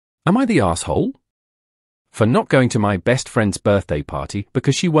Am I the asshole? For not going to my best friend's birthday party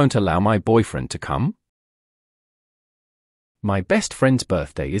because she won't allow my boyfriend to come? My best friend's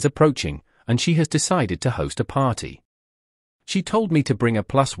birthday is approaching, and she has decided to host a party. She told me to bring a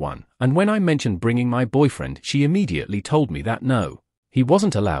 +1, and when I mentioned bringing my boyfriend, she immediately told me that no, he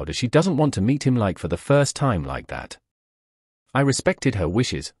wasn't allowed as she doesn't want to meet him for the first time like that. I respected her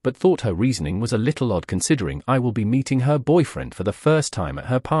wishes, but thought her reasoning was a little odd considering I will be meeting her boyfriend for the first time at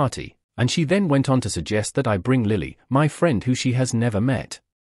her party, and she then went on to suggest that I bring Lily, my friend who she has never met.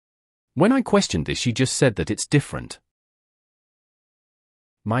 When I questioned this, she just said that it's different.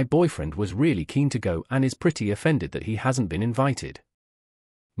 My boyfriend was really keen to go and is pretty offended that he hasn't been invited.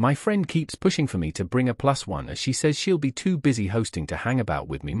 My friend keeps pushing for me to bring a +1 as she says she'll be too busy hosting to hang about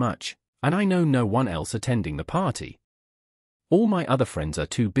with me much, and I know no one else attending the party. All my other friends are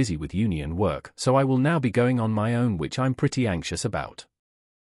too busy with uni and work, so I will now be going on my own, which I'm pretty anxious about.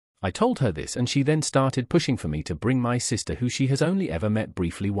 I told her this and she then started pushing for me to bring my sister who she has only ever met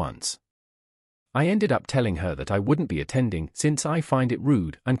briefly once. I ended up telling her that I wouldn't be attending since I find it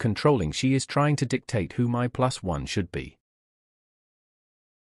rude and controlling she is trying to dictate who my +1 should be.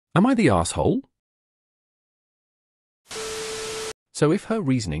 Am I the asshole? So if her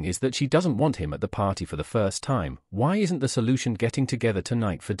reasoning is that she doesn't want him at the party for the first time, why isn't the solution getting together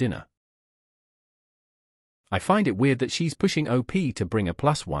tonight for dinner? I find it weird that she's pushing OP to bring a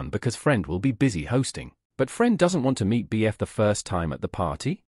 +1 because friend will be busy hosting, but friend doesn't want to meet BF the first time at the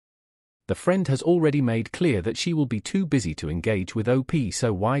party? The friend has already made clear that she will be too busy to engage with OP,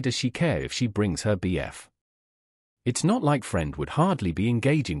 so why does she care if she brings her BF? It's not like friend would hardly be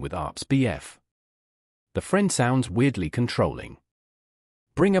engaging with ARP's BF. The friend sounds weirdly controlling.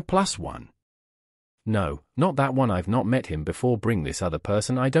 Bring a +1. No, not that one, I've not met him before, bring this other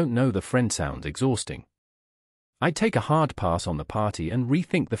person I don't know. The friend sounds exhausting. I'd take a hard pass on the party and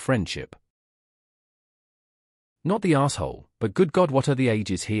rethink the friendship. Not the asshole, but good God, what are the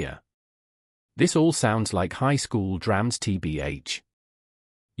ages here? This all sounds like high school drams TBH.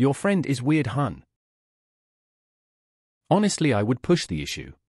 Your friend is weird, hun. Honestly, I would push the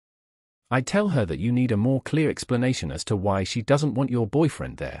issue. I'd tell her that you need a more clear explanation as to why she doesn't want your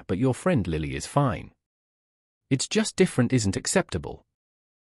boyfriend there, but your friend Lily is fine. It's just different isn't acceptable.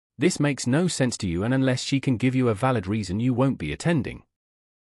 This makes no sense to you, and unless she can give you a valid reason, you won't be attending.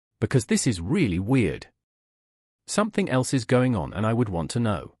 Because this is really weird. Something else is going on and I would want to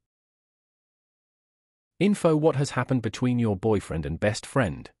know. Info: what has happened between your boyfriend and best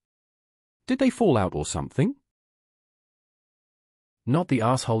friend? Did they fall out or something? Not the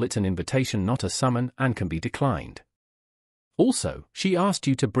asshole, it's an invitation, not a summon, and can be declined. Also, she asked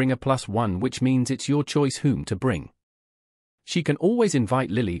you to bring a +1, which means it's your choice whom to bring. She can always invite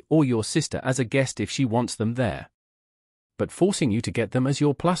Lily or your sister as a guest if she wants them there. But forcing you to get them as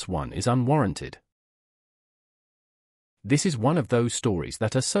your +1 is unwarranted. This is one of those stories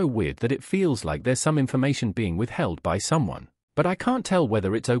that are so weird that it feels like there's some information being withheld by someone, but I can't tell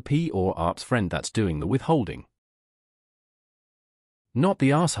whether it's OP or ARP's friend that's doing the withholding. Not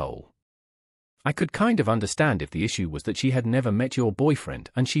the asshole. I could kind of understand if the issue was that she had never met your boyfriend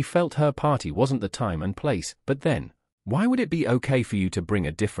and she felt her party wasn't the time and place, but then, why would it be okay for you to bring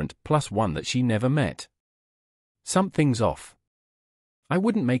a different +1 that she never met? Something's off. I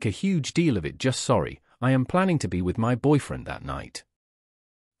wouldn't make a huge deal of it, just sorry, I am planning to be with my boyfriend that night.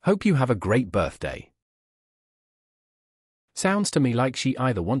 Hope you have a great birthday. Sounds to me like she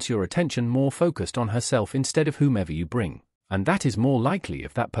either wants your attention more focused on herself instead of whomever you bring, and that is more likely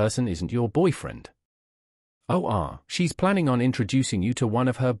if that person isn't your boyfriend. Or she's planning on introducing you to one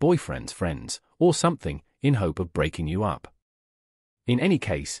of her boyfriend's friends, or something, in hope of breaking you up. In any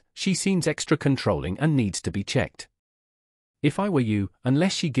case, she seems extra controlling and needs to be checked. If I were you,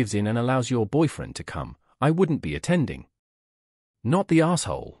 unless she gives in and allows your boyfriend to come, I wouldn't be attending. Not the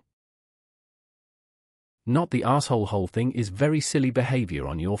asshole. Not the asshole. Whole thing is very silly behavior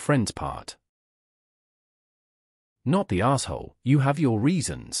on your friend's part. Not the asshole, you have your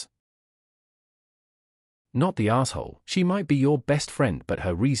reasons. Not the asshole, she might be your best friend but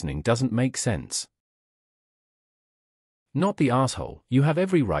her reasoning doesn't make sense. Not the asshole, you have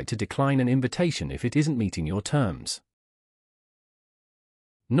every right to decline an invitation if it isn't meeting your terms.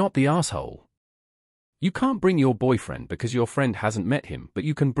 Not the asshole. You can't bring your boyfriend because your friend hasn't met him, but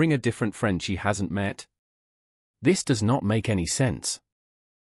you can bring a different friend she hasn't met. This does not make any sense.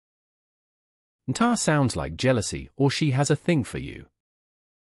 Ntar sounds like jealousy or she has a thing for you.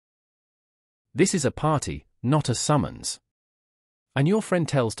 This is a party, not a summons. And your friend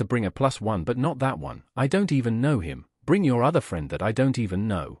tells to bring a +1 but not that one, I don't even know him, bring your other friend that I don't even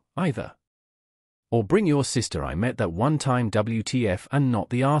know, either. Or bring your sister, I met that one time, WTF, and not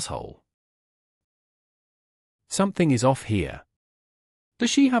the asshole. Something is off here. Does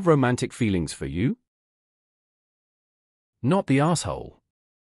she have romantic feelings for you? Not the asshole.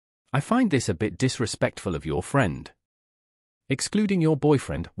 I find this a bit disrespectful of your friend. Excluding your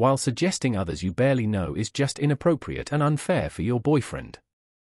boyfriend while suggesting others you barely know is just inappropriate and unfair for your boyfriend.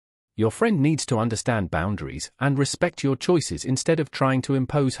 Your friend needs to understand boundaries and respect your choices instead of trying to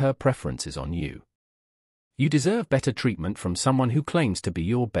impose her preferences on you. You deserve better treatment from someone who claims to be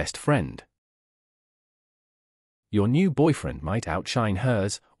your best friend. Your new boyfriend might outshine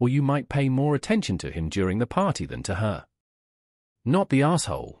hers, or you might pay more attention to him during the party than to her. Not the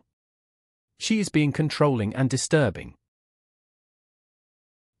asshole. She is being controlling and disturbing.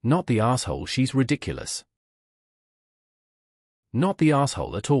 Not the asshole, she's ridiculous. Not the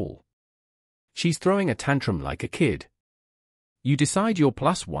asshole at all. She's throwing a tantrum like a kid. You decide you're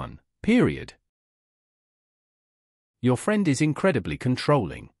 +1, period. Your friend is incredibly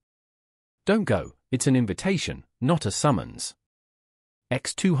controlling. Don't go, it's an invitation, not a summons.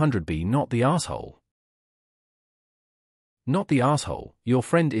 X200B, not the asshole. Not the asshole, your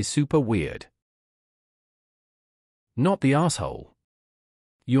friend is super weird. Not the asshole.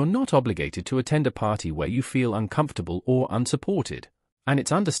 You're not obligated to attend a party where you feel uncomfortable or unsupported, and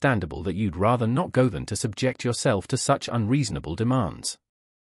it's understandable that you'd rather not go than to subject yourself to such unreasonable demands.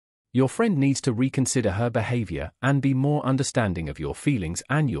 Your friend needs to reconsider her behavior and be more understanding of your feelings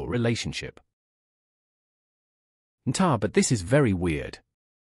and your relationship. But this is very weird.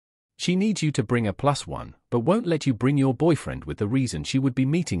 She needs you to bring a +1, but won't let you bring your boyfriend with the reason she would be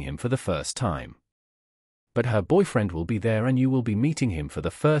meeting him for the first time. But her boyfriend will be there and you will be meeting him for the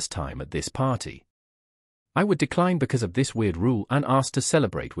first time at this party. I would decline because of this weird rule and ask to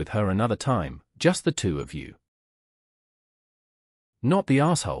celebrate with her another time, just the two of you. Not the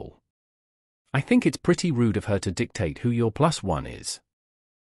asshole. I think it's pretty rude of her to dictate who your +1 is.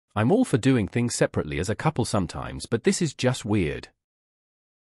 I'm all for doing things separately as a couple sometimes, but this is just weird.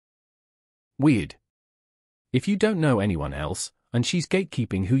 Weird. If you don't know anyone else, and she's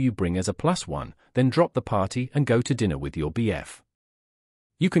gatekeeping who you bring as a +1, then drop the party and go to dinner with your BF.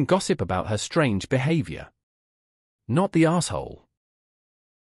 You can gossip about her strange behavior. Not the asshole.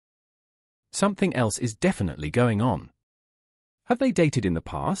 Something else is definitely going on. Have they dated in the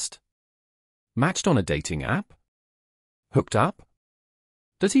past? Matched on a dating app? Hooked up?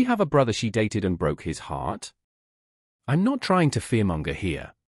 Does he have a brother she dated and broke his heart? I'm not trying to fearmonger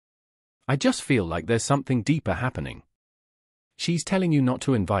here. I just feel like there's something deeper happening. She's telling you not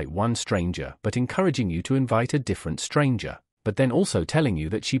to invite one stranger but encouraging you to invite a different stranger, but then also telling you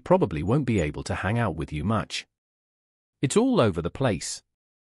that she probably won't be able to hang out with you much. It's all over the place.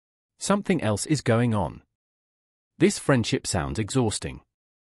 Something else is going on. This friendship sounds exhausting.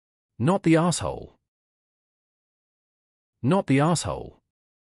 Not the asshole. Not the asshole.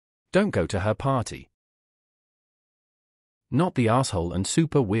 Don't go to her party. Not the asshole and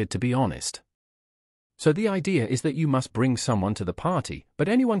super weird, to be honest. So the idea is that you must bring someone to the party, but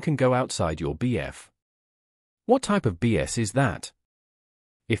anyone can go outside your BF. What type of BS is that?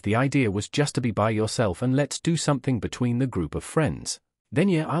 If the idea was just to be by yourself and let's do something between the group of friends, then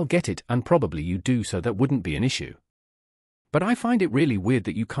yeah, I'll get it, and probably you do, so that wouldn't be an issue. But I find it really weird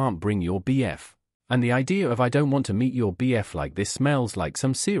that you can't bring your BF, and the idea of I don't want to meet your BF like this smells like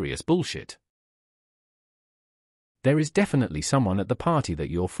some serious bullshit. There is definitely someone at the party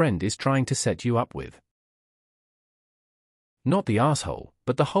that your friend is trying to set you up with. Not the asshole,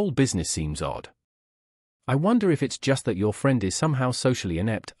 but the whole business seems odd. I wonder if it's just that your friend is somehow socially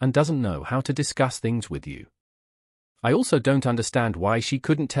inept and doesn't know how to discuss things with you. I also don't understand why she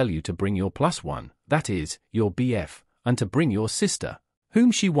couldn't tell you to bring your +1, that is, your BF, and to bring your sister,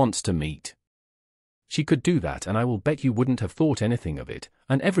 whom she wants to meet. She could do that and I will bet you wouldn't have thought anything of it,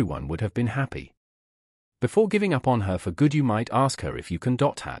 and everyone would have been happy. Before giving up on her for good, you might ask her if you can .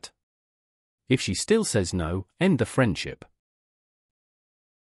 If she still says no, end the friendship.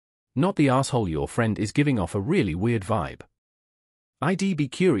 Not the asshole, your friend is giving off a really weird vibe. I'd be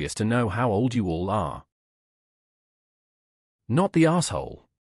curious to know how old you all are. Not the asshole.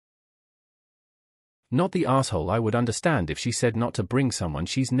 Not the asshole. I would understand if she said not to bring someone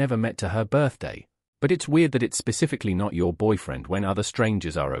she's never met to her birthday, but it's weird that it's specifically not your boyfriend when other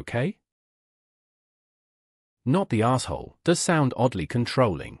strangers are okay. Not the asshole does sound oddly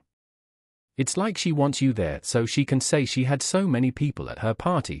controlling. It's like she wants you there so she can say she had so many people at her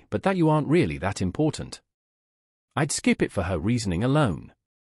party, but that you aren't really that important. I'd skip it for her reasoning alone.